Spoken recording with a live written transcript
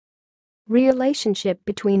Relationship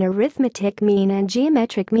between arithmetic mean and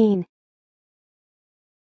geometric mean.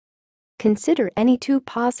 Consider any two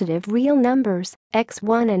positive real numbers,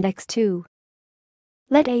 x1 and x2.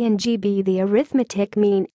 Let a and g be the arithmetic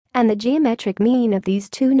mean and the geometric mean of these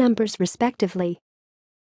two numbers respectively.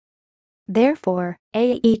 Therefore,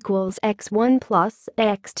 a equals x1 plus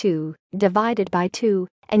x2 divided by 2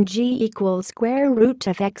 and g equals square root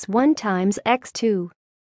of x1 times x2.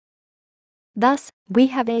 Thus, we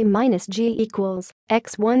have a minus g equals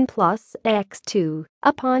x1 plus x2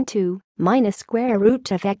 upon 2 minus square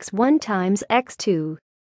root of x1 times x2.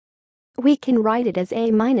 We can write it as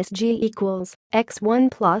a minus g equals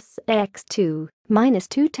x1 plus x2 minus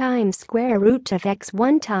 2 times square root of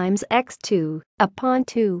x1 times x2 upon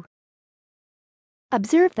 2.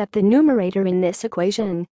 Observe that the numerator in this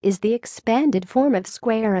equation is the expanded form of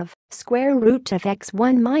square root of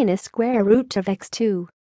x1 minus square root of x2.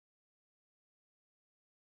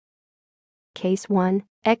 Case 1,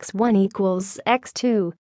 x1 equals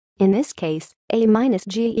x2. In this case, a minus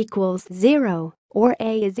g equals 0, or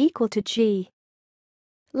a is equal to g.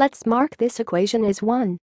 Let's mark this equation as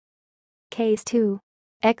 1. Case 2,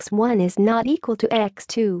 x1 is not equal to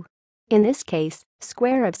x2. In this case,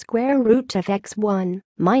 square root of x1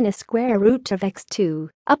 minus square root of x2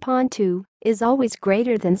 upon 2 is always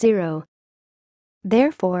greater than 0.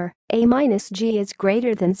 Therefore, a minus g is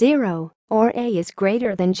greater than 0, or a is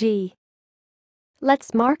greater than g.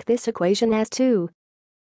 Let's mark this equation as 2.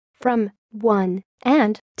 From 1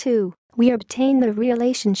 and 2, we obtain the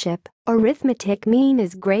relationship arithmetic mean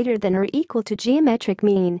is greater than or equal to geometric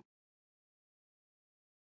mean.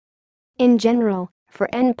 In general, for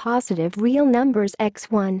n positive real numbers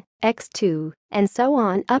x1, x2, and so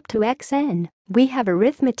on up to xn, we have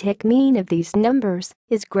arithmetic mean of these numbers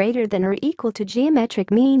is greater than or equal to geometric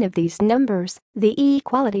mean of these numbers. The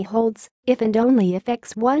equality holds if and only if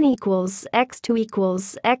x1 equals x2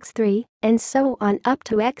 equals x3, and so on up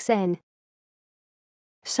to xn.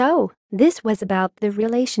 So, this was about the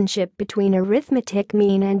relationship between arithmetic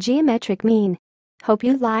mean and geometric mean. Hope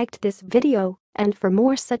you liked this video, and for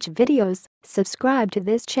more such videos, subscribe to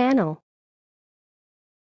this channel.